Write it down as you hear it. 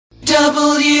WVOX.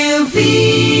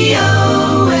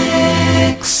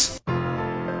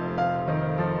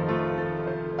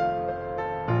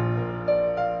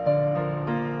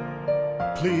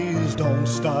 Please don't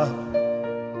stop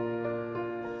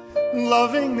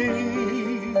loving me.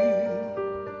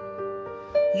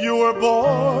 You were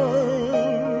born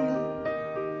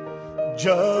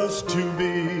just to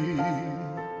be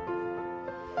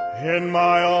in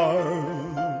my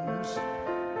arms,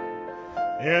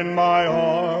 in my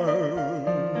arms.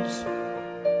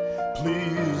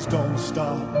 Please don't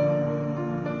stop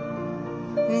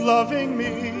loving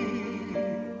me.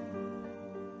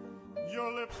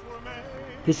 Your lips were made.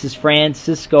 This is Fran,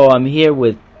 Sisco. I'm here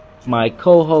with my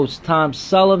co-host Tom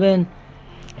Sullivan,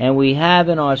 and we have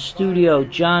in our studio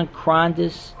John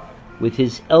Krondes with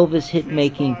his Elvis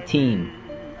hit-making team,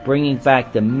 bringing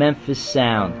back the Memphis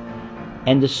sound.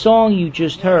 And the song you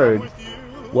just heard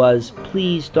was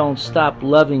Please Don't Stop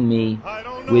Loving Me,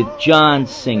 with John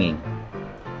singing,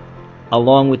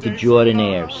 along with the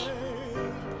Jordanaires.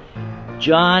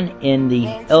 John in the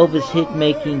Elvis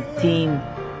hit-making team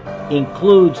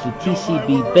includes the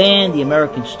TCB Band, the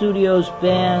American Studios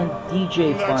Band,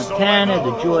 DJ Fontana,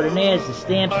 the Jordanaires, the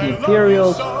Stamps, the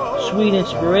Imperials, Sweet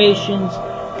Inspirations,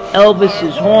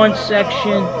 Elvis's horn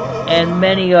section, and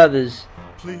many others.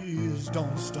 Please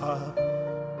don't stop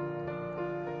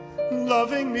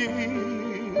loving me,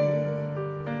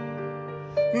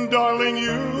 darling.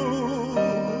 You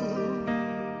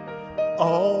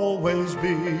always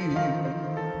be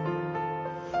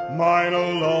mine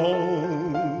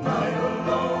alone, mine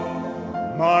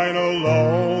alone, mine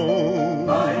alone,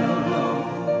 mine alone.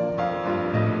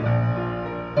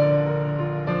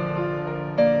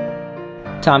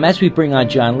 Tom, as we bring on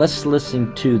John, let's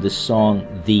listen to the song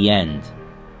The End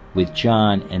with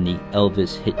John and the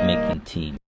Elvis hit-making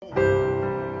team.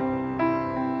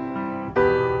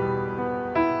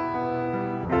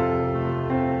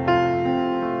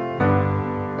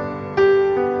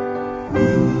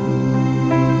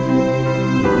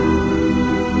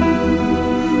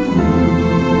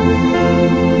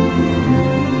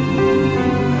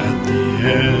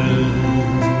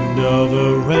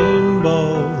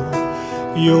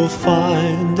 You'll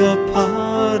find a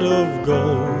pot of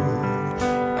gold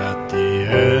at the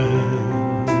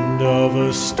end of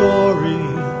a story.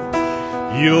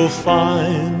 You'll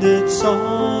find it's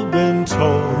all been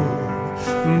told,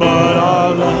 but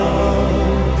our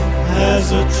love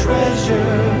has a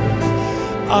treasure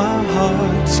our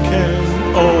hearts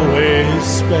can always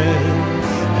spend,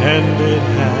 and it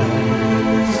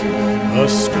has a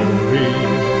story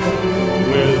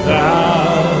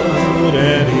without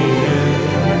any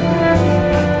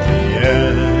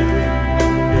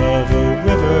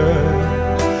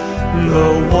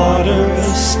the water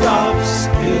stops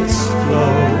its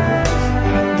flow.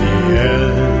 At the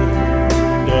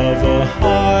end of a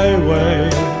highway,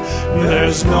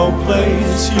 there's no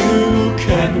place you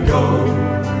can go,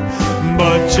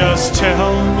 but just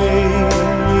tell me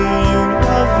you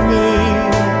love me,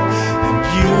 and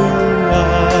you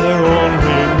are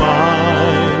only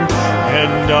mine,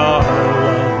 and our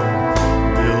love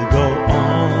will go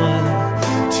on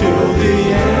till the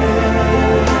end.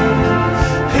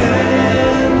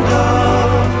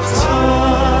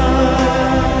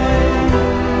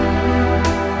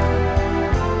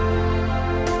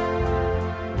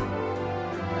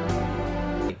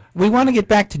 We want to get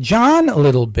back to John a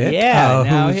little bit,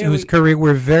 whose career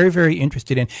we're very, very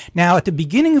interested in. Now, at the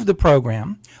beginning of the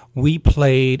program, we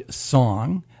played a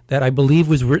song that I believe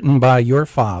was written by your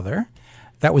father,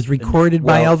 that was recorded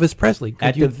by Elvis Presley.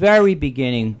 At the very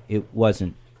beginning, it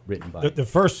wasn't written by The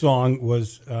first song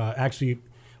was actually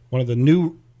one of the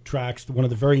new tracks, one of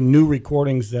the very new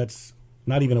recordings that's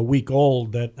not even a week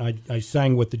old, that I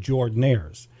sang with the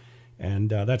Jordanaires. And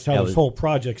that's how this whole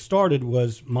project started,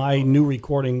 was my new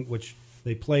recording, which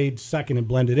they played second and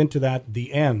blended into that,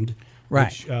 The End,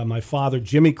 which my father,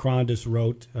 Jimmy Krondes,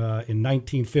 wrote in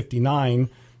 1959.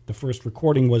 The first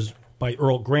recording was by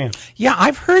Earl Grant. Yeah,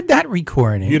 I've heard that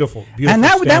recording. Beautiful, beautiful. And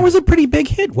that was a pretty big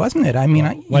hit, wasn't it? I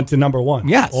mean, went to #1.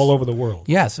 Yes, all over the world.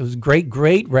 Yes, it was a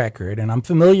great record, and I'm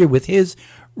familiar with his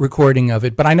recording of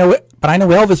it. But I know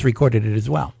Elvis recorded it as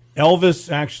well. Elvis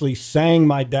actually sang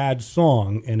my dad's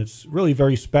song, and it's really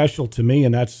very special to me,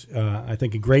 and that's, I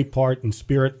think, a great part in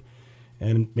spirit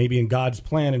and maybe in God's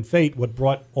plan and fate. What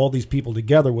brought all these people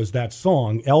together was that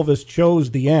song. Elvis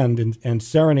chose The End and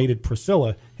serenaded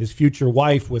Priscilla, his future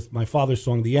wife, with my father's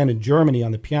song The End in Germany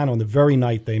on the piano on the very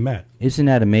night they met. Isn't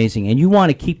that amazing? And you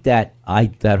want to keep that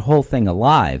whole thing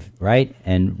alive, right?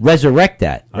 And resurrect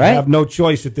that, right? I have no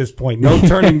choice at this point. No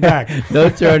turning back. No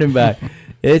turning back.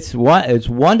 It's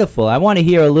wonderful. I want to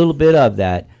hear a little bit of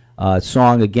that.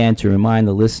 song again to remind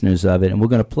the listeners of it, and we're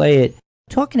going to play it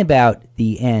talking about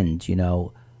the end,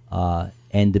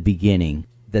 and the beginning.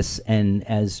 This, and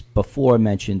as before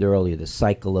mentioned earlier, the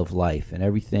cycle of life and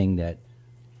everything that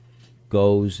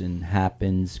goes and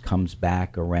happens comes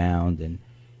back around. And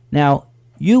now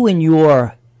you and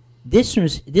you've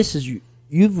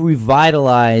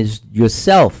revitalized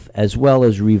yourself as well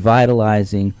as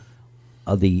revitalizing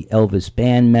the Elvis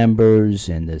band members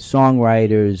and the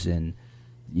songwriters and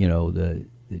the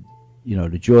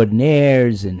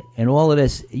Jordanaires and all of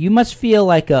this. You must feel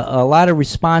like a lot of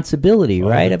responsibility,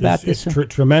 right, about this?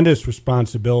 Tremendous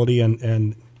responsibility,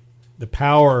 and the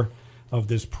power of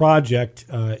this project.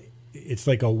 It's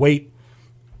like a weight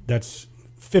that's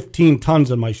 15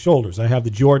 tons on my shoulders. I have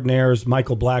the Jordanaires,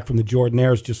 Michael Black from the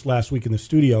Jordanaires just last week in the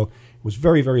studio. It was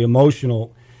very, very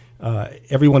emotional.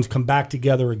 Everyone's come back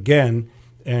together again,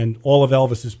 and all of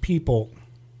Elvis's people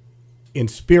in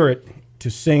spirit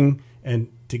to sing and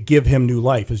to give him new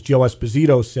life. As Joe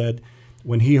Esposito said,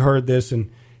 when he heard this and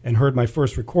heard my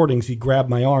first recordings, he grabbed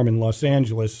my arm in Los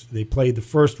Angeles. They played the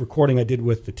first recording I did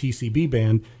with the TCB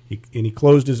band, and he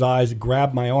closed his eyes,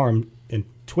 grabbed my arm, and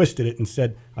twisted it and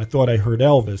said, "I thought I heard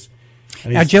Elvis."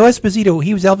 And now, Joe Esposito,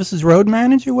 he was Elvis's road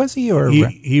manager, was he? Or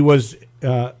he was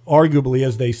arguably,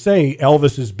 as they say,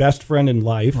 Elvis's best friend in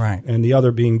life, right. And the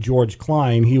other being George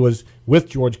Klein. He was, with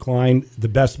George Klein, the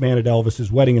best man at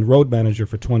Elvis's wedding and road manager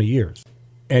for 20 years.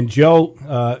 And Joe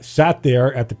sat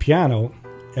there at the piano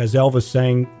as Elvis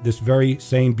sang this very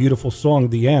same beautiful song,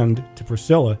 The End, to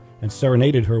Priscilla, and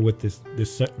serenaded her with this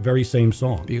very same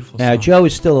song. Beautiful now, song. Joe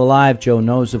is still alive. Joe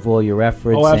knows of all your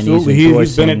efforts. Oh, absolutely. And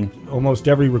he's been at almost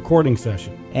every recording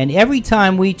session. And every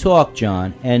time we talk,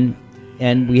 John, and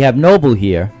we have Noble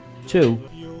here, too,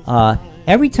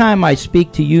 every time I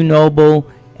speak to you, Noble,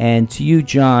 and to you,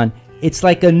 John, it's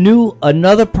like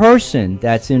another person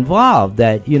that's involved.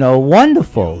 That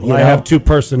wonderful. Well, I have two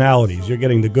personalities. You're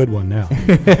getting the good one now.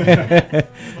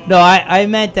 No, I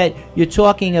meant that you're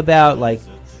talking about like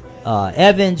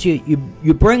Evans.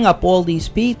 You bring up all these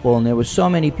people, and there were so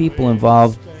many people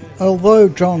involved. Although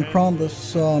John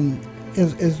Krondes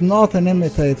is not an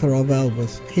imitator of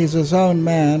Elvis, he's his own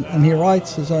man, and he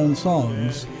writes his own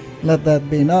songs. Let that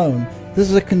be known.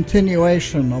 This is a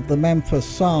continuation of the Memphis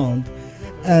sound,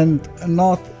 and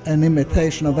not an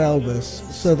imitation of Elvis,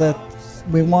 so that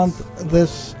we want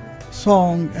this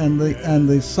song and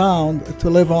the sound to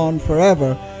live on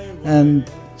forever, and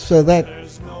so that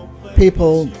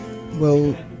people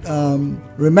will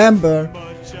remember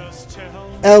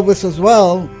Elvis as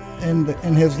well.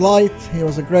 In his light, he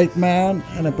was a great man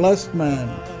and a blessed man,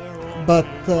 but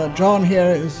John here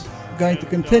is going to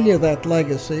continue that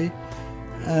legacy,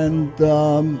 and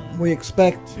we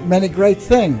expect many great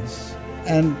things.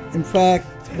 And in fact,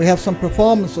 we have some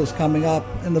performances coming up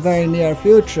in the very near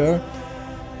future,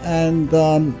 and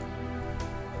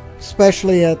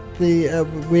especially at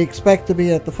we expect to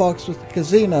be at the Foxwoods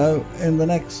Casino in the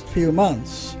next few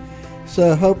months.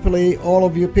 So hopefully all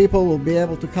of you people will be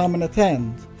able to come and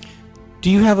attend. Do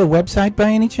you have a website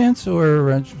by any chance,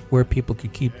 or where people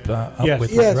could keep up with what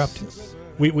you're up to?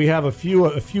 We have a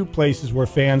few places where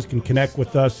fans can connect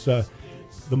with us.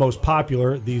 The most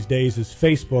popular these days is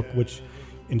Facebook, which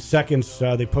in seconds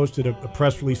they posted a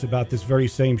press release about this very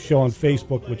same show on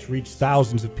Facebook, which reached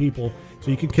thousands of people. So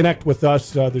you can connect with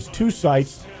us. There's two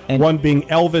sites, one being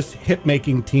Elvis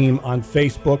Hitmaking Team on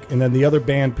Facebook, and then the other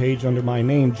band page under my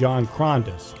name, John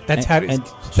Krondes. That's how to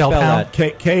spell how?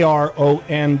 Krondes,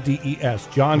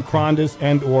 John Krondes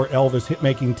and or Elvis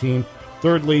Hitmaking Team.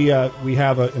 Thirdly, we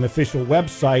have an official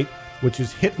website, which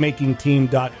is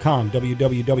hitmakingteam.com,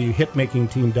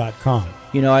 www.hitmakingteam.com.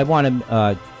 I want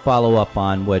to follow up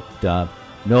on what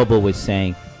Noble was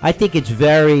saying. I think it's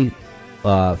very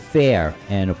fair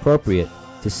and appropriate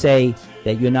to say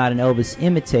that you're not an Elvis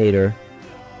imitator,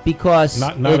 because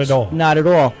not at all. Not at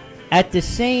all. At the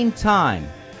same time,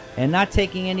 and not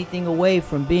taking anything away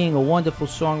from being a wonderful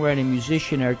songwriter and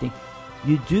musician and everything,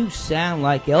 you do sound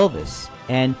like Elvis,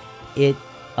 and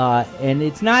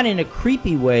it's not in a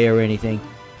creepy way or anything,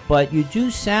 but you do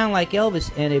sound like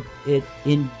Elvis, and it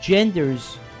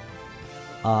engenders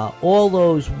all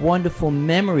those wonderful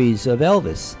memories of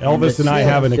Elvis. Elvis and I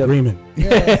have an agreement.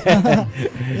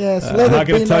 Yes. I'm not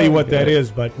going to tell you what that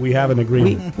is, but we have an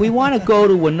agreement. We want to go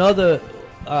to another.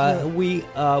 We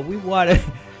want to.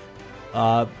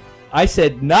 I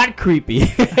said not creepy.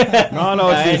 No.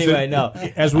 Anyway, no.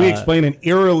 As we explain, an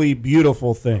eerily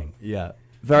beautiful thing. Yeah.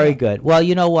 Very good. Well,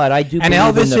 you know what? I do. And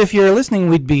Elvis, if you're listening,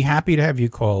 we'd be happy to have you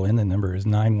call in. The number is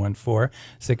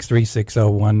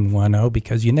 914-636-0110,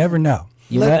 because you never know.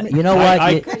 You know what?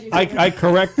 I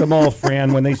correct them all,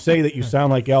 Fran. When they say that you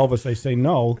sound like Elvis, I say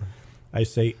no. I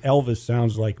say Elvis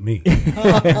sounds like me.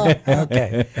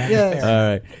 Okay. Yes.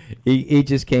 All right. He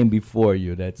just came before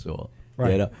you, that's all.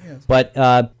 Right. You know? Yes. But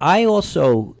I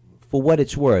also, for what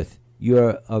it's worth,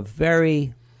 you're a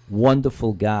very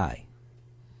wonderful guy.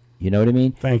 You know what I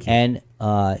mean? Thank you. And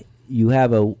you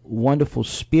have a wonderful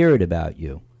spirit about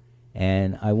you.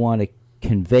 And I want to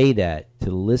convey that to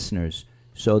the listeners.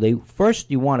 So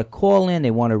you want to call in,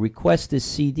 they want to request this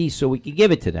CD so we can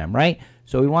give it to them, right?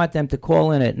 So we want them to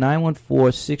call in at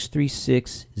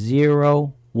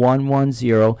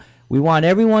 914-636-0110. We want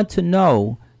everyone to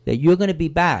know that you're going to be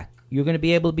back. You're going to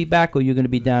be able to be back, or you're going to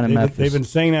be down in Memphis. They've been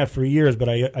saying that for years, but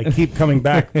I keep coming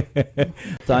back.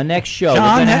 So our next show,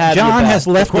 John has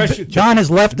left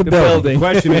the building. The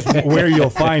question is where you'll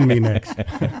find me next. All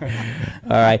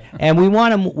right, and we're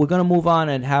going to move on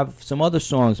and have some other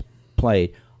songs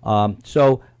played.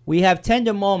 So we have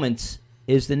 "Tender Moments"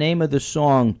 is the name of the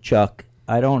song, Chuck.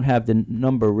 I don't have the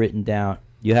number written down.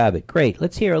 You have it. Great.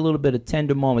 Let's hear a little bit of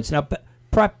 "Tender Moments." Now,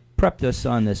 prep us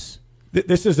on this.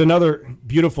 This is another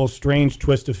beautiful, strange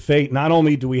twist of fate. Not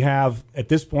only do we have, at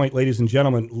this point, ladies and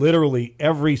gentlemen, literally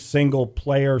every single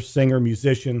player, singer,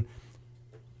 musician,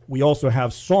 we also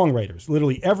have songwriters.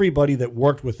 Literally everybody that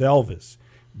worked with Elvis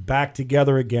back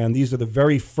together again. These are the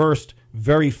very first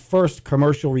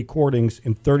commercial recordings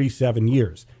in 37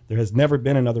 years. There has never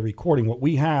been another recording. What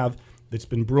we have that's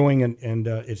been brewing, and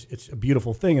it's a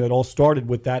beautiful thing, and it all started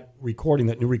with that recording,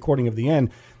 that new recording of the end.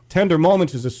 "Tender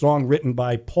Moments" is a song written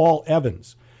by Paul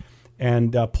Evans.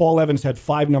 And Paul Evans had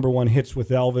 5 #1 hits with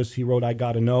Elvis. He wrote "I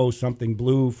Gotta Know," "Something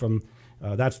Blue" from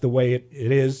That's the Way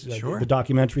It Is, Sure. The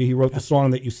documentary. He wrote the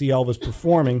song that you see Elvis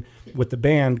performing with the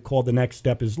band called "The Next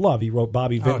Step Is Love." He wrote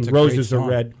Bobby Vinton, "Roses Are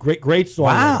Red." Great song.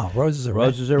 Wow, Roses Are Red.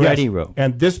 Roses Are Red, he wrote.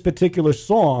 And this particular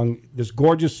song, this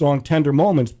gorgeous song, "Tender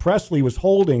Moments," Presley was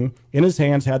holding in his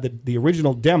hands, had the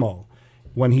original demo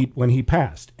when he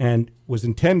passed, and was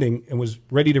intending and was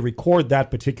ready to record that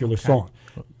particular song.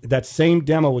 That same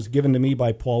demo was given to me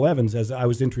by Paul Evans as I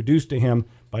was introduced to him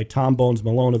by Tom Bones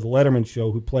Malone of the Letterman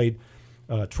Show, who played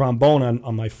trombone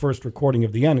on my first recording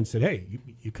of the end, and said, "Hey,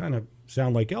 you kind of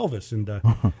sound like Elvis." And a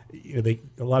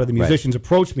lot of the musicians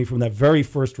approached me from that very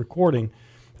first recording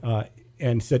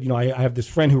and said, I have this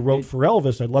friend who wrote for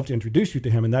Elvis. I'd love to introduce you to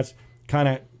him. And that's kind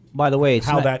of, by the way,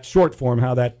 that short form,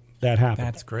 how that happened.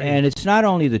 That's great. And it's not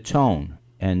only the tone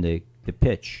and the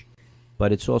pitch,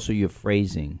 but it's also your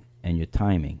phrasing and your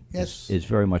timing. Yes. is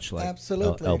very much like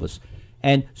Absolutely. Elvis.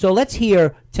 And so let's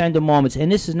hear "Tender Moments,"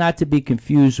 and this is not to be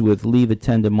confused with "Leave a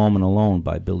Tender Moment Alone"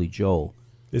 by Billy Joel.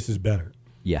 This is better.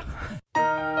 Yeah.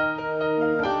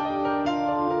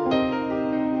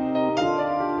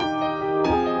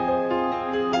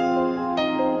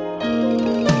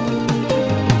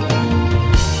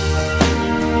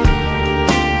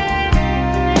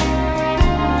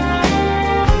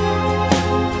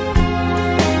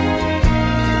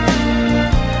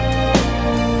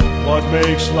 What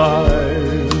makes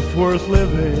life worth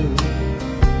living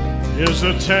is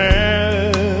the tender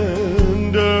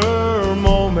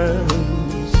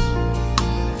moments.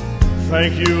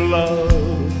 Thank you,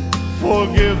 love, for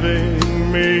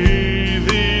giving me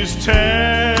these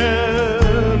tender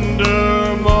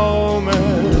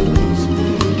moments.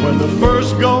 When the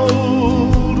first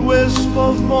gold wisp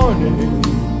of morning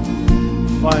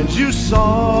finds you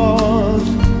soft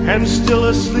and still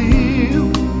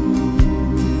asleep,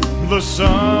 the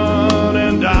sun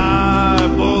and I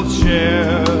both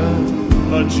share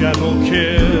a gentle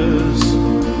kiss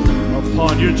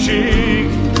upon your cheek.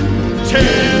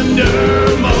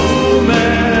 Tender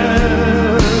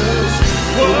moments,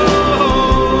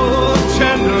 whoa,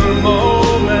 tender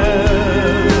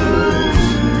moments.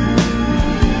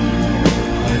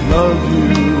 I love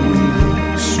you,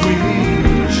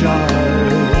 sweet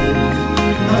child,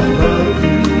 I love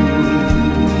you.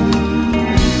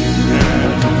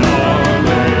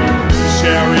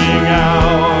 Sharing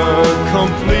our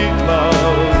complete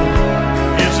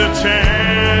love is a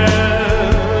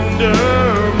tender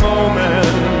moment,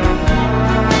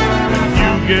 and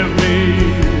you give me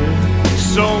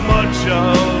so much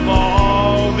of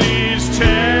all these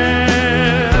tender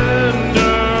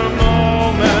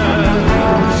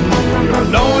moments. Your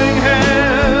knowing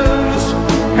hands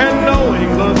and knowing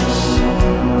looks,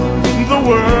 the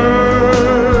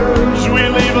words we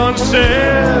leave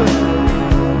unsaid,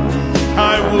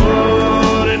 I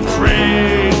wouldn't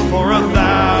trade for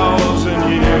 1,000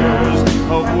 years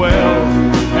of wealth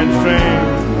and fame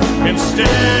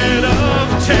instead of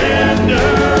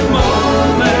tender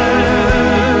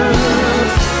moments.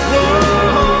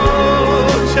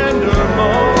 Oh, tender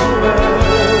moments.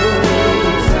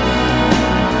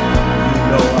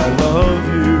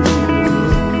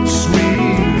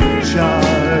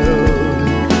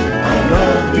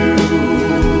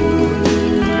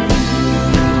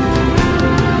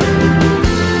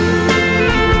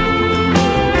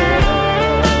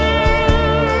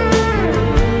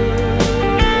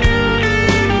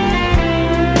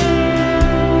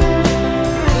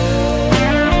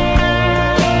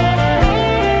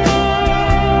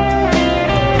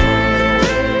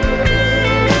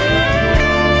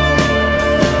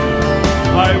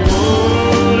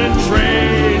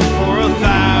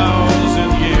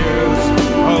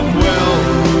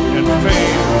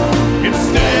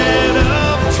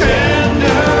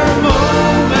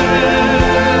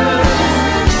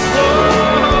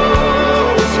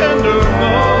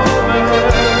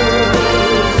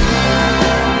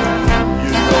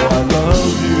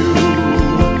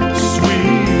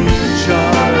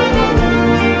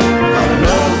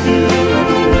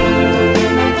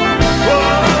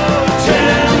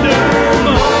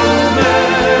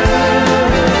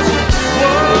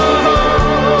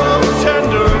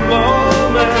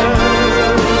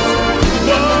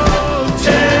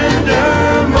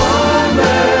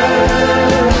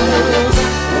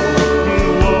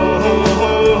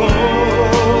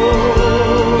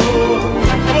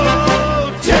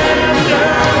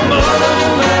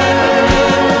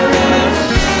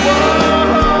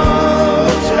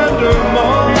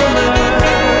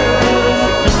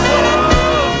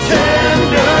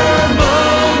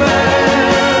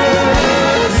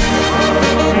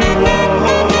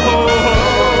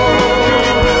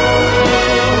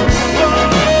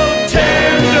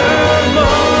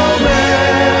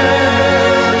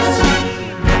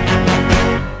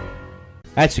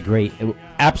 That's a great,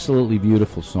 absolutely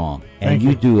beautiful song. And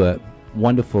you do a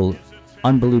wonderful,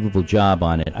 unbelievable job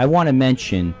on it. I want to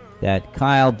mention that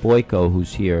Kyle Boyko,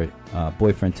 who's here,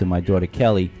 boyfriend to my daughter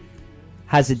Kelly,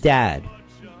 has a dad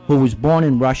who was born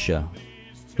in Russia,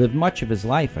 lived much of his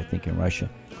life, I think, in Russia.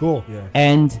 Cool. Yeah.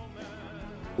 And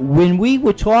when we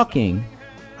were talking,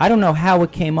 I don't know how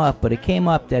it came up, but it came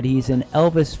up that he's an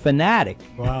Elvis fanatic.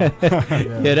 Wow.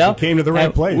 You know? He came to the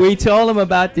right place. We told him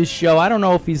about this show. I don't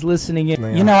know if he's listening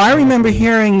in. You know, I remember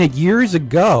hearing that years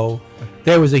ago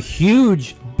there was a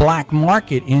huge black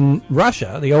market in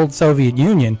Russia, the old Soviet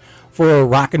Union, for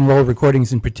rock and roll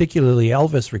recordings, and particularly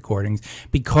Elvis recordings,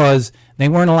 because they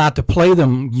weren't allowed to play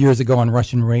them years ago on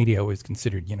Russian radio. It was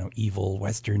considered, you know, evil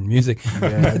Western music.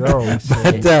 Yeah,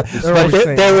 but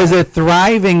there was a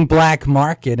thriving black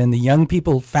market, and the young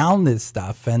people found this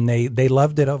stuff, and they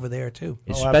loved it over there, too.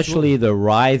 Especially the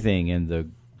writhing and the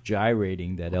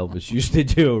gyrating that Elvis used to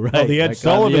do, right? Well, the Ed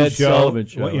Sullivan Show,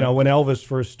 right? you know, when Elvis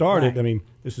first started, right. I mean,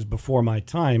 this is before my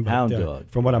time, but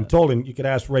from what I'm told, and you could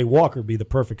ask Ray Walker, be the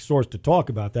perfect source to talk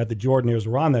about that. The Jordanaires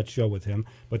were on that show with him,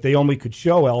 but they only could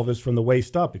show Elvis from the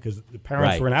waist up because the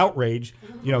parents were in outrage.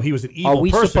 You know, he was an evil person. Are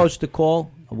we supposed to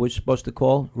call? Are we supposed to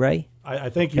call Ray? I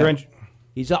think you're in.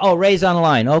 He's Ray's on the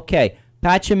line. Okay,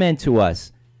 patch him in to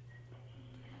us.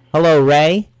 Hello,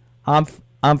 Ray. I'm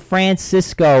Fran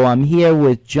Sisco. I'm here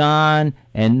with John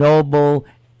and Noble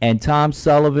and Tom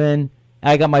Sullivan.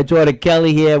 I got my daughter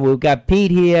Kelly here. We've got Pete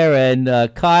here and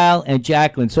Kyle and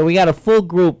Jacqueline. So we got a full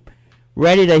group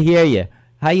ready to hear you.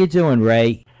 How you doing,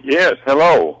 Ray? Yes,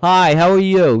 hello. Hi, how are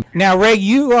you? Now, Ray,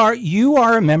 you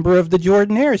are a member of the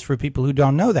Jordanaires, for people who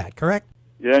don't know that, correct?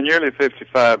 Yeah, nearly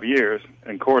 55 years.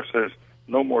 And, of course, there's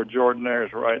no more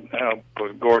Jordanaires right now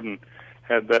because Gordon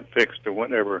had that fixed to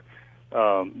whenever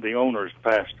the owners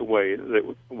passed away, there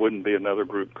wouldn't be another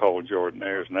group called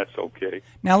Jordanaires, and that's okay.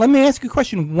 Now, let me ask you a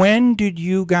question. When did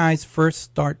you guys first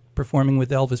start performing with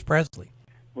Elvis Presley?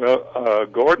 Well,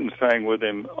 Gordon sang with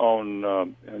him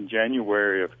in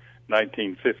January of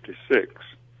 1956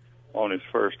 on his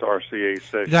first RCA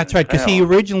session. That's right, because he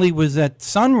originally was at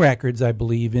Sun Records, I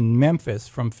believe, in Memphis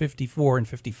from 54 and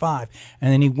 55,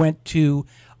 and then he went to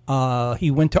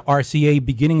RCA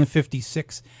beginning of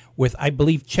 56 with, I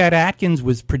believe, Chet Atkins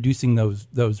was producing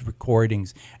those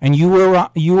recordings, and you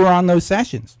were on those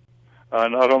sessions.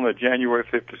 Not on the January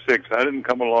 56. I didn't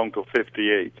come along till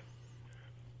 58.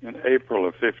 In April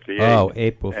of 58. Oh,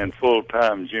 April. And full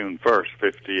time June 1st,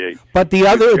 58. But the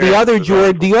other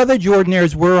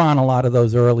Jordanaires were on a lot of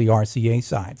those early RCA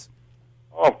sides.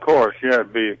 Oh, of course, yeah.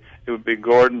 It would be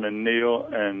Gordon and Neil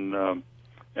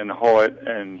and Hoyt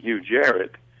and Hugh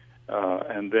Jarrett.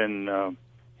 And then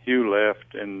Hugh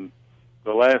left in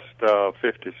the last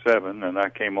 57, and I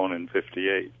came on in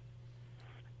 58.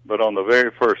 But on the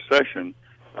very first session,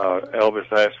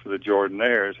 Elvis asked for the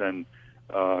Jordanaires, and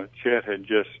Chet had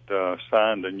just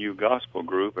signed a new gospel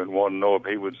group and wanted to know if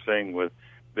he would sing with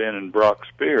Ben and Brock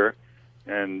Spear.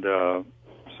 And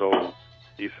so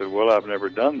he said, well, I've never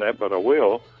done that, but I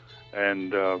will.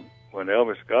 And when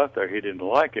Elvis got there, he didn't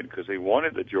like it because he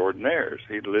wanted the Jordanaires.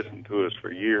 He'd listened to us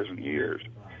for years and years.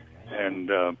 And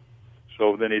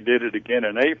so then he did it again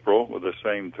in April with the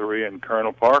same three, and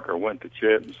Colonel Parker went to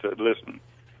Chet and said, listen,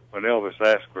 when Elvis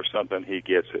asks for something, he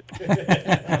gets it.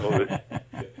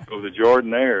 So the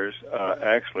Jordanaires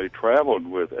actually traveled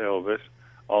with Elvis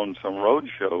on some road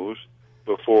shows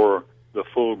before the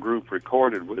full group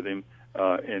recorded with him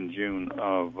in June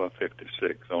of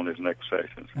 56 on his next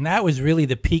sessions. And that was really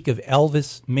the peak of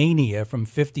Elvis mania from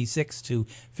 56 to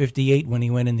 58 when he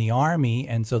went in the Army,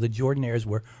 and so the Jordanaires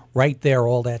were right there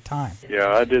all that time.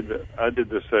 Yeah, I did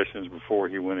the sessions before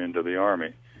he went into the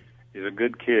Army. He's a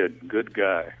good kid, good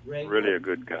guy, really a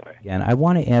good guy. And I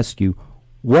want to ask you,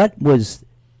 what was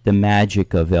the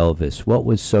magic of Elvis? What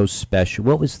was so special?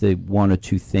 What was the one or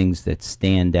two things that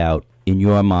stand out in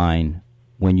your mind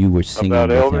when you were singing about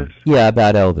with Elvis? him? Yeah,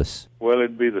 about Elvis. Well,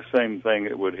 it'd be the same thing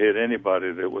that would hit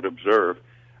anybody that would observe.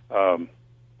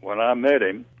 When I met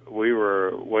him, we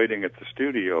were waiting at the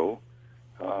studio.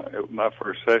 My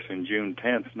first session, June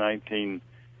 10th,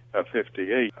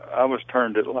 1958. I was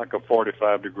turned at like a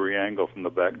 45-degree angle from the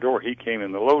back door. He came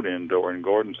in the load-in door, and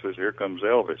Gordon says, here comes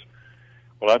Elvis.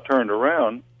 Well, I turned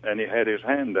around, and he had his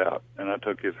hand out, and I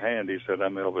took his hand. He said,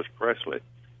 I'm Elvis Presley.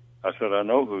 I said, I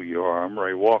know who you are. I'm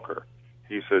Ray Walker.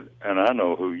 He said, and I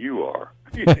know who you are.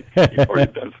 You've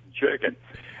already done some checking.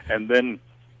 And then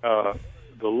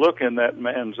the look in that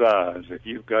man's eyes, if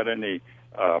you've got any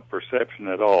perception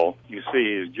at all, you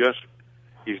see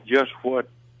he's just what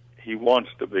he wants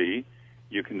to be.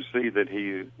 You can see that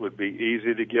he would be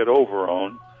easy to get over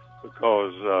on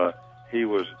because he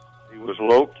was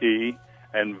low-key,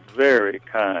 and very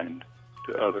kind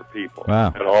to other people.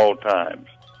 Wow. At all times.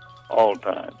 All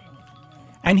times.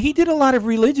 And he did a lot of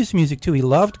religious music too. He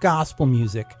loved gospel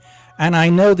music, and I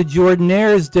know the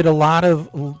Jordanaires did a lot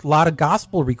of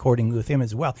gospel recording with him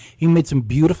as well. He made some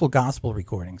beautiful gospel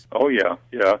recordings. Oh yeah,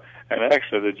 yeah. And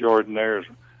actually, the Jordanaires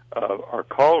are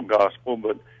called gospel,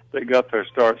 but they got their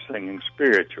start singing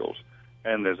spirituals.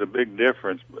 And there's a big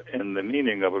difference in the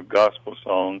meaning of a gospel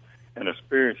song and a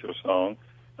spiritual song.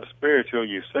 A spiritual,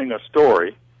 you sing a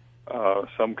story,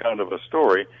 some kind of a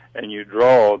story, and you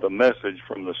draw the message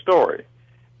from the story.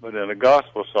 But in a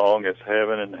gospel song, it's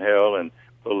heaven and hell and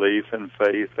belief and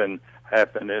faith and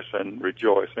happiness and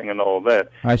rejoicing and all that.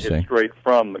 I see. It's straight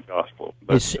from the gospel.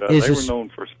 But they were known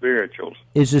for spirituals.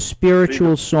 Is a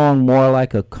spiritual song more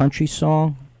like a country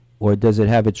song, or does it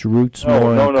have its roots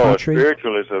more in country? No. A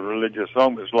spiritual is a religious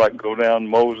song. It's like Go Down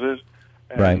Moses.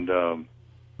 And, right.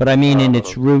 But I mean in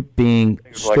its root being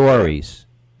stories.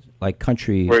 Like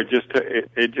country, where it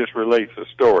just relates a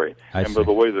story, and by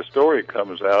the way the story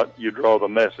comes out, you draw the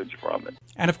message from it.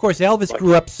 And of course, Elvis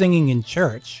grew up singing in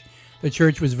church. The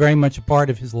church was very much a part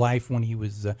of his life when he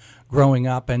was growing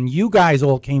up, and you guys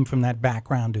all came from that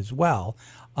background as well.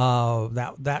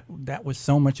 That was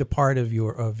so much a part of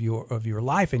your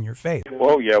life and your faith.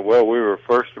 Well, yeah. Well, we were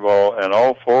first of all, and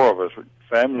all four of us,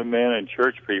 family men and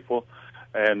church people,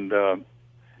 and.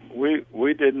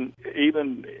 We didn't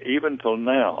even till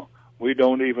now. We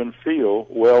don't even feel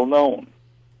well known,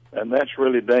 and that's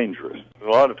really dangerous. A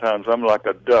lot of times I'm like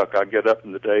a duck. I get up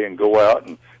in the day and go out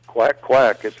and quack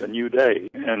quack. It's a new day,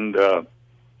 and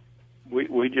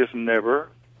we just never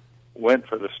went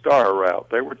for the star route.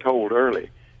 They were told early,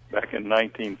 back in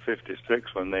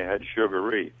 1956 when they had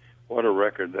Sugaree. What a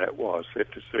record that was!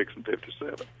 56 and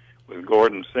 57 with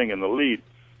Gordon singing the lead,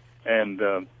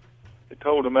 and. They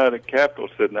told him out at Capitol,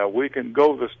 said, now we can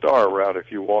go the star route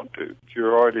if you want to. But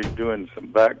you're already doing some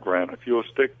background. If you'll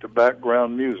stick to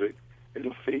background music,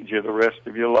 it'll feed you the rest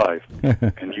of your life.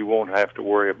 And you won't have to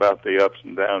worry about the ups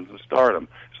and downs and stardom.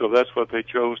 So that's what they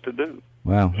chose to do.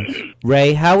 Wow.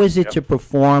 Ray, how is it to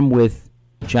perform with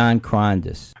John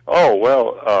Krondes? Oh,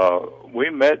 well, we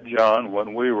met John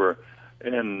when we were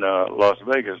in Las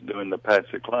Vegas doing the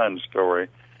Patsy Cline story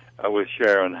with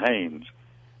Sharon Haynes.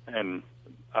 And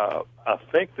I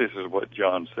think this is what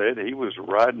John said. He was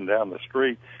riding down the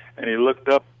street, and he looked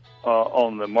up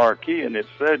on the marquee, and it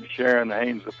said Sharon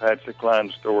Haynes, the Patsy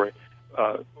Cline story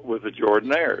with the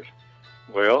Jordanaires.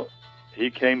 Well,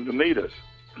 he came to meet us,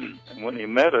 and when he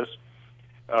met us,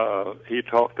 he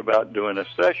talked about doing a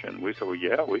session. We said, well,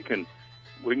 yeah, we can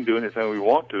do anything we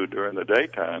want to during the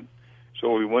daytime.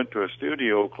 So we went to a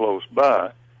studio close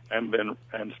by and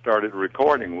started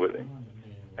recording with him.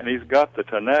 And he's got the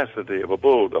tenacity of a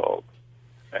bulldog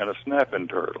and a snapping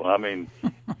turtle. I mean,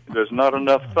 there's not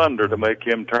enough thunder to make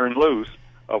him turn loose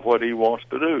of what he wants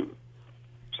to do.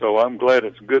 So I'm glad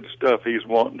it's good stuff he's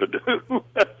wanting to do.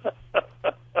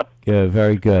 Good,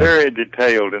 very good. Very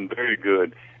detailed and very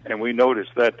good. And we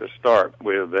noticed that to start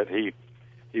with, that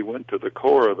he went to the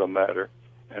core of the matter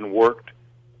and worked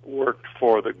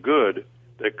for the good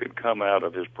that could come out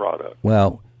of his product.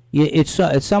 Well, it's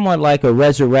somewhat like a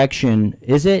resurrection,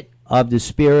 is it, of the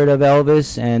spirit of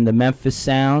Elvis and the Memphis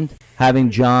sound, having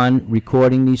John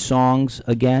recording these songs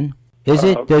again? Is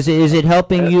it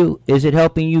helping you? Is it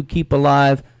helping you keep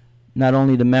alive not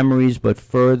only the memories but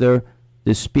further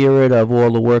the spirit of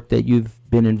all the work that you've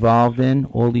been involved in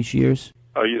all these years?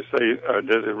 Oh, you say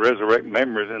does it resurrect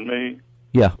memories in me?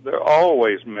 Yeah, they're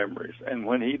always memories. And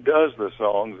when he does the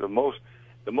songs, the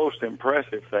most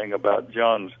impressive thing about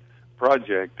John's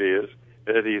project is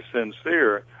that he's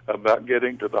sincere about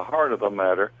getting to the heart of the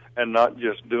matter and not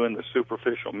just doing the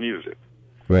superficial music.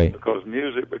 Right. Because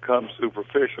music becomes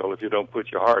superficial if you don't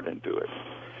put your heart into it.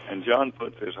 And John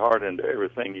puts his heart into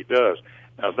everything he does.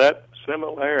 Now, that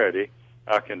similarity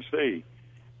I can see,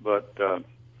 but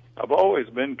I've always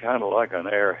been kind of like an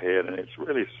airhead, and it's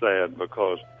really sad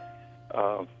because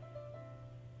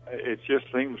it just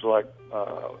seems like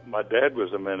my dad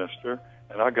was a minister,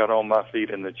 and I got on my feet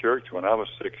in the church when I was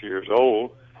 6 years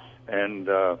old, and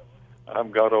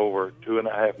I've got over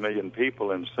 2.5 million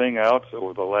people in sing-outs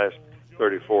over the last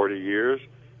 30, 40 years,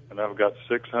 and I've got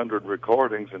 600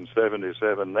 recordings in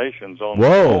 77 nations on my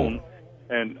phone,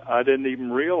 and I didn't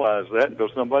even realize that until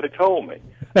somebody told me.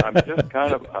 I'm just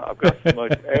I've got so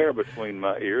much air between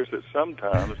my ears that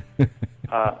sometimes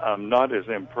I'm not as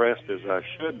impressed as I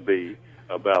should be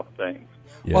about things.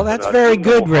 Yeah. Well, that's very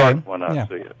good, Ray. When I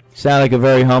see it. Sound like a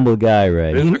very humble guy,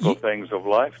 Ray. Physical things of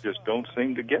life just don't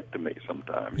seem to get to me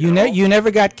sometimes. You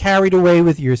never got carried away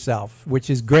with yourself, which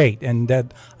is great, and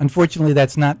that unfortunately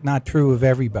that's not true of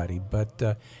everybody.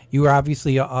 But you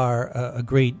obviously are a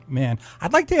great man.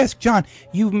 I'd like to ask John.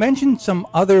 You've mentioned some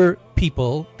other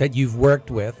people that you've worked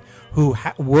with who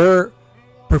were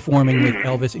performing with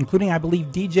Elvis, including, I believe,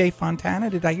 DJ Fontana.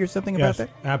 Did I hear something about that?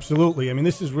 Absolutely. I mean,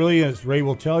 this is really, as Ray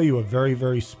will tell you, a very,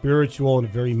 very spiritual and a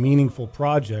very meaningful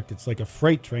project. It's like a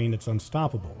freight train that's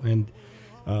unstoppable. And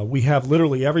we have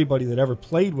literally everybody that ever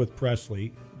played with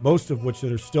Presley, most of which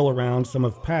that are still around. Some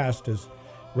have passed, as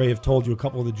Ray have told you, a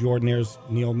couple of the Jordanaires,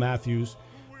 Neil Matthews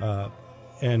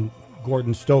and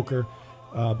Gordon Stoker.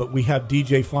 But we have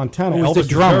DJ Fontana,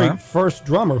 Elvis' very first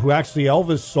drummer, who actually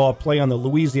Elvis saw play on the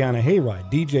Louisiana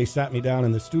Hayride. DJ sat me down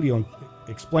in the studio and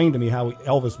explained to me how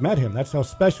Elvis met him. That's how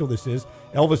special this is.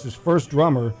 Elvis' first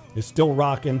drummer is still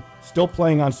rocking, still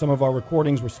playing on some of our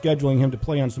recordings. We're scheduling him to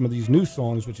play on some of these new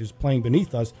songs, which is playing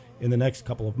beneath us in the next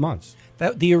couple of months.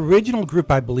 The original group,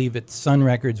 I believe, at Sun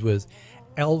Records was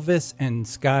Elvis and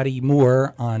Scotty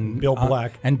Moore on Bill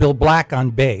Black and Bill Black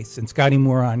on bass and Scotty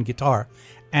Moore on guitar.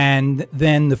 And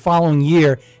then the following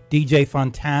year, DJ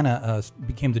Fontana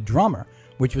became the drummer,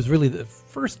 which was really the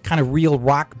first kind of real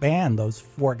rock band, those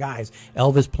four guys,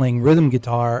 Elvis playing rhythm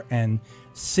guitar and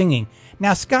singing.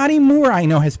 Now, Scotty Moore, I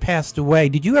know, has passed away.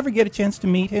 Did you ever get a chance to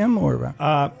meet him? Or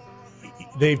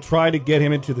they've tried to get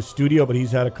him into the studio, but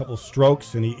he's had a couple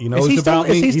strokes, and he knows about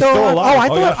me. He's still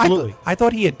alive. Absolutely. I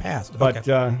thought he had passed. But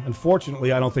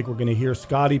unfortunately, I don't think we're going to hear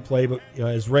Scotty play. But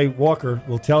as Ray Walker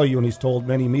will tell you, and he's told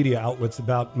many media outlets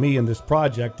about me and this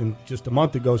project, and just a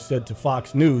month ago said to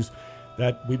Fox News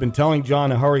that we've been telling John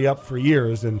to hurry up for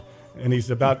years, and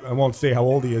he's about, I won't say how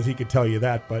old he is, he could tell you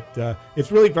that, but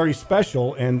it's really very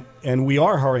special, and we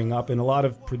are hurrying up, and a lot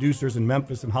of producers in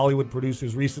Memphis and Hollywood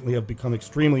producers recently have become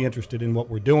extremely interested in what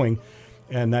we're doing,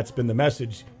 and that's been the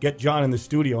message. Get John in the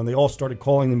studio, and they all started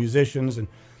calling the musicians, and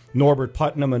Norbert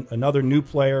Putnam, another new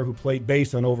player who played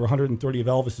bass on over 130 of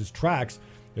Elvis's tracks,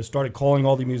 has started calling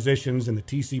all the musicians and the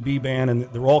TCB band, and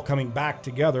they're all coming back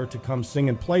together to come sing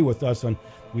and play with us.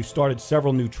 We've started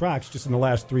several new tracks just in the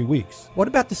last 3 weeks. What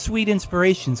about the Sweet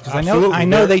Inspirations? Because I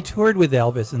know they toured with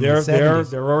Elvis in the 70s.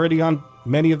 They're already on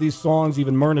many of these songs.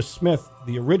 Even Myrna Smith,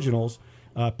 the originals,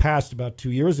 passed about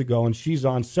 2 years ago, and she's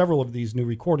on several of these new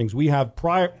recordings. We have,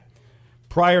 prior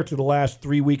to the last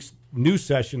 3 weeks, new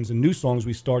sessions and new songs.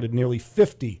 We started nearly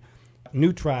 50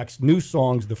 new tracks, new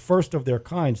songs, the first of their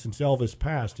kind since Elvis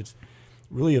passed. It's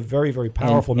really a very, very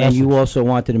powerful message. And you also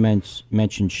wanted to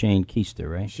mention Shane Keister,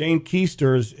 right? Shane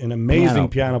Keister's an amazing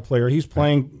piano player. He's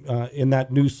playing in that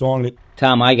new song.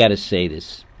 Tom, I got to say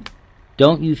this.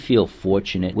 Don't you feel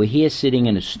fortunate? We're here sitting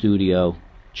in a studio.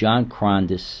 John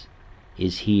Krondes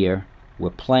is here. We're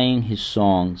playing his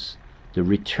songs. The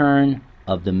return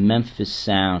of the Memphis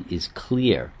sound is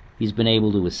clear. He's been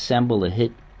able to assemble a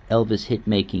Elvis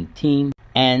hit-making team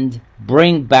and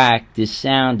bring back this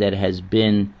sound that has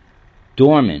been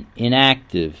dormant,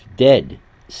 inactive, dead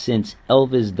since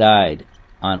Elvis died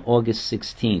on August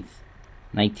 16th,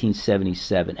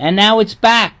 1977. And now it's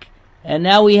back. And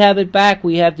now we have it back.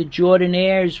 We have the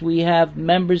Jordanaires. We have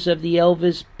members of the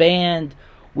Elvis band.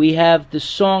 We have the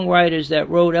songwriters that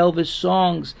wrote Elvis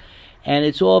songs. And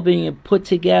it's all being put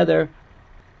together.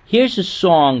 Here's a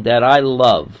song that I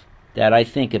love, that I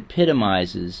think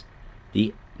epitomizes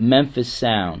the Memphis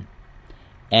sound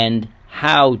and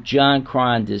how John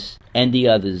Krondes and the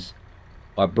others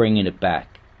are bringing it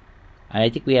back. And I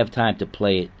think we have time to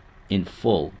play it in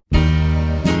full. There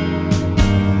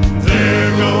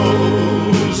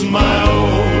goes my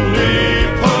only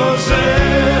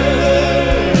possession.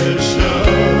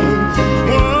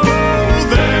 Whoa,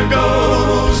 there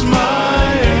goes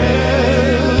my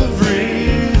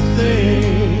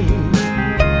everything.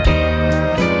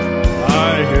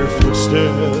 I hear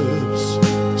footsteps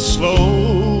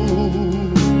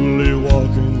slowly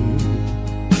walking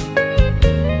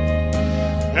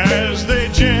as they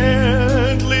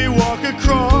gently walk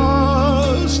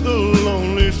across the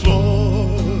lonely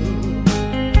floor,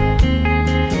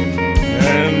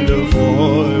 and a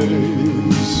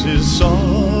voice is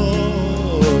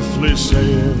softly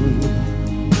saying,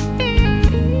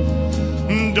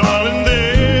 darling,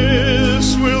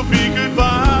 this will be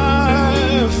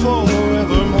goodbye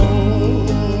forevermore.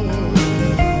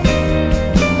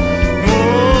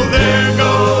 Oh, there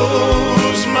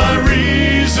goes my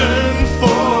reason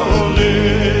for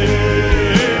living.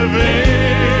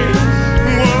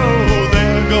 Whoa,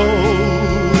 there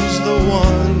goes the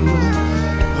one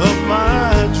of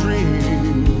my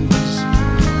dreams.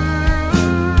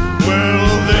 Well,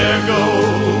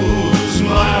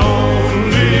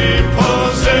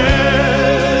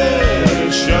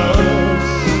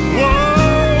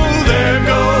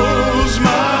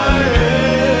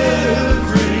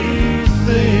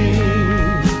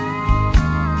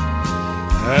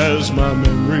 as my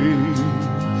memory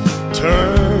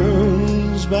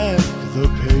turns back the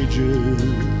pages.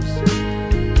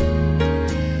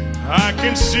 I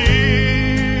can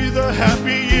see the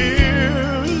happy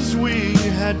years we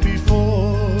had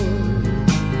before.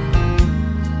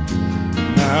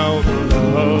 Now the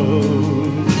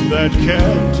love that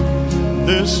kept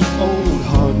this old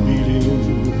heart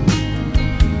beating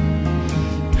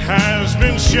has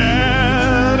been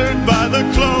shattered by the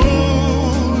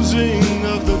closing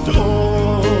of the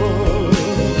door.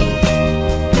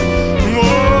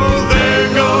 Oh, there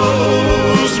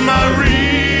goes my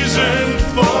reason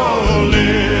for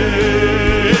living.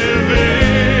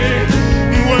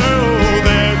 Well,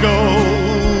 there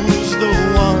goes the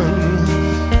one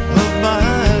of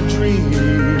my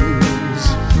dreams.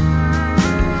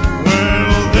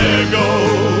 Well, there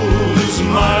goes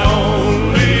my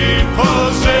only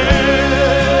possession.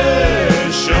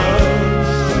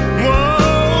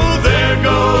 Whoa, there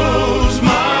goes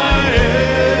my everything.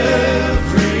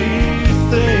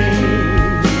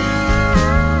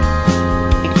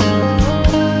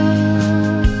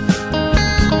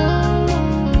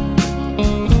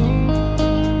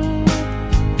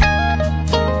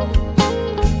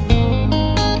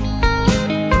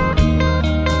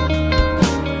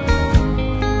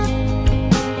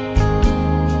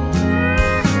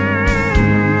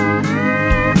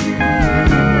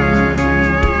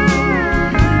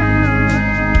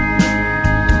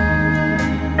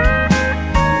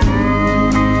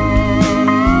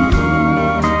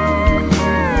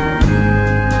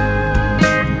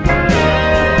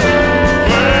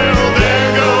 Well, there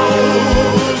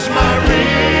goes my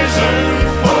reason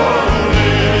for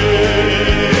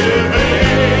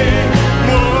living.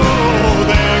 Whoa,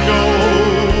 there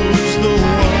goes the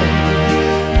one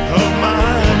of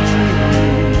my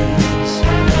dreams.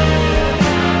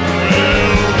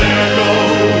 Well, there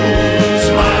goes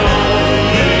my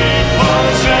only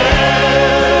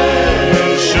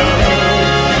possession.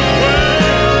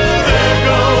 Well, there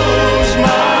goes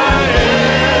my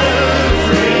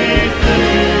everything.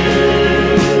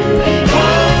 Oh,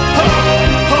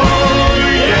 oh, oh,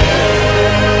 yeah.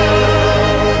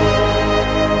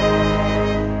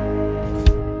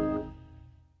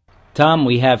 Tom,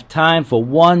 we have time for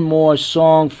one more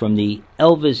song from the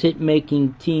Elvis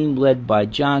hit-making team led by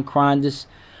John Krondes.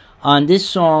 On this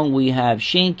song, we have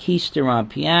Shane Keister on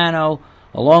piano,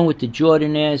 along with the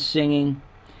Jordanaires singing,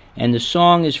 and the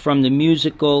song is from the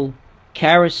musical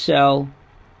Carousel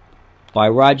by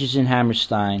Rodgers and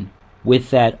Hammerstein, with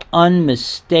that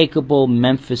unmistakable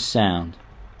Memphis sound.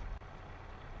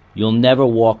 You'll Never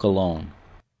Walk Alone.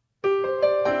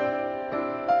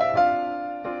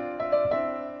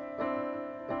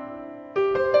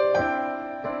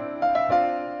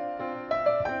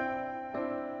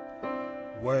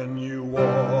 When you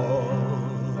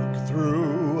walk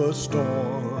through a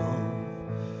storm,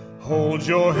 hold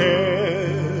your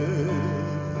head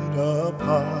up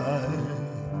high,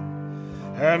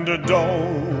 and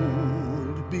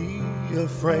don't be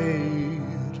afraid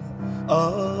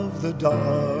of the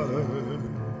dark.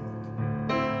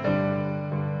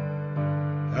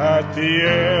 At the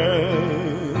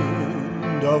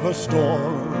end of a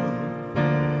storm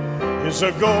is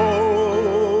a golden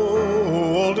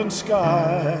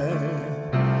sky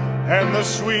and the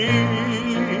sweet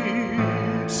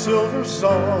silver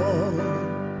song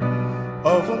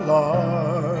of a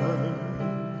lark.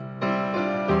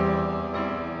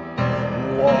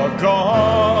 Walk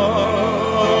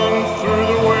on through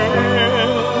the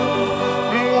wind,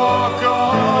 walk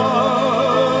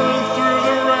on through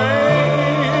the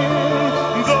rain,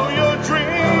 though your dreams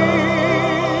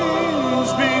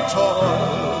be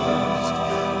tossed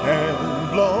and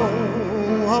blown.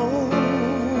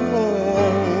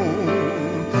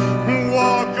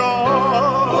 Walk on,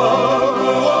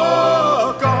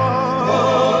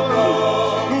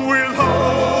 with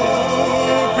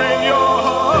hope in your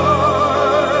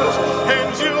heart,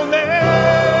 and you'll never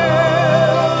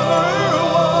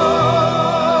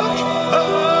walk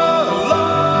alone.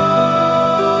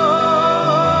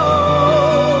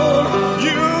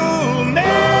 You'll never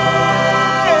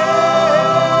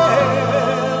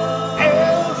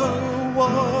ever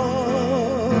walk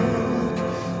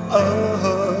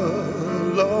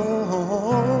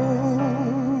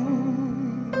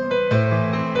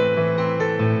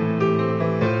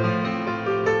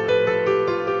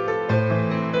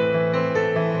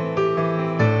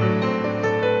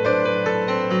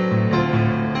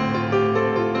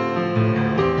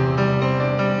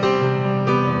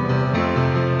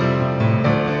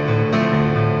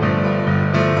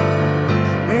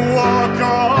Walk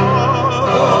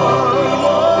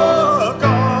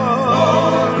on,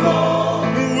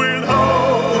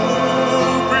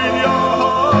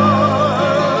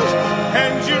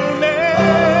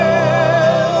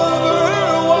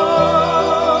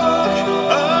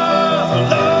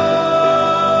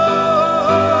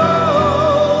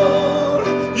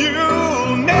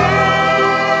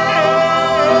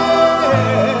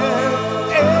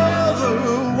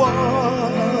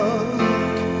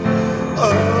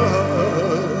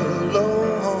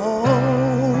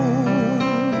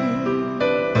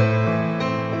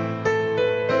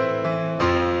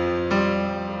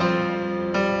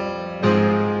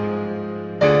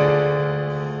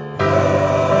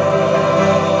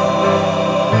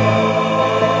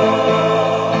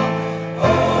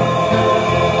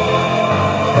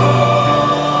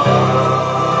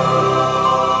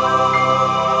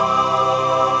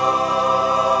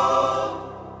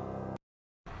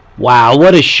 Wow,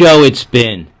 what a show it's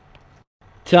been.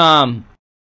 Tom,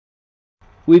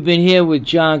 we've been here with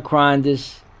John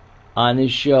Krondes on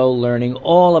this show, learning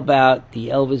all about the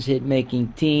Elvis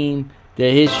hit-making team, the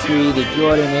history, the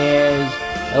Jordanaires,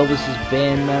 Elvis's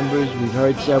band members. We've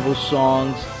heard several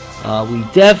songs. We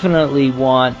definitely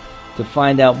want to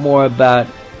find out more about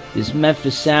this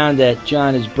Memphis sound that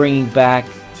John is bringing back,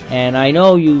 and I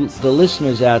know you, the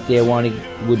listeners out there,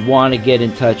 would want to get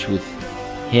in touch with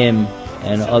him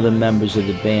and other members of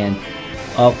the band.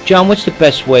 John, what's the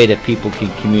best way that people can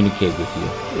communicate with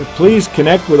you? Please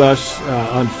connect with us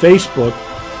on Facebook.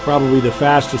 Probably the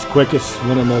fastest, quickest,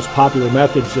 one of the most popular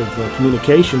methods of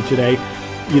communication today.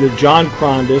 Either John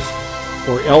Krondes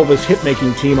or Elvis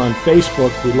Hitmaking Team on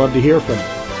Facebook. We'd love to hear from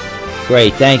you.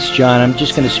 Great. Thanks, John. I'm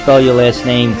just going to spell your last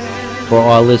name for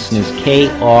our listeners.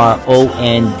 Krondes.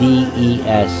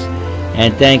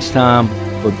 And thanks, Tom,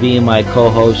 for being my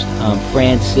co-host. I'm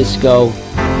Fran, Sisco.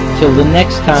 Till the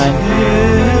next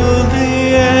time.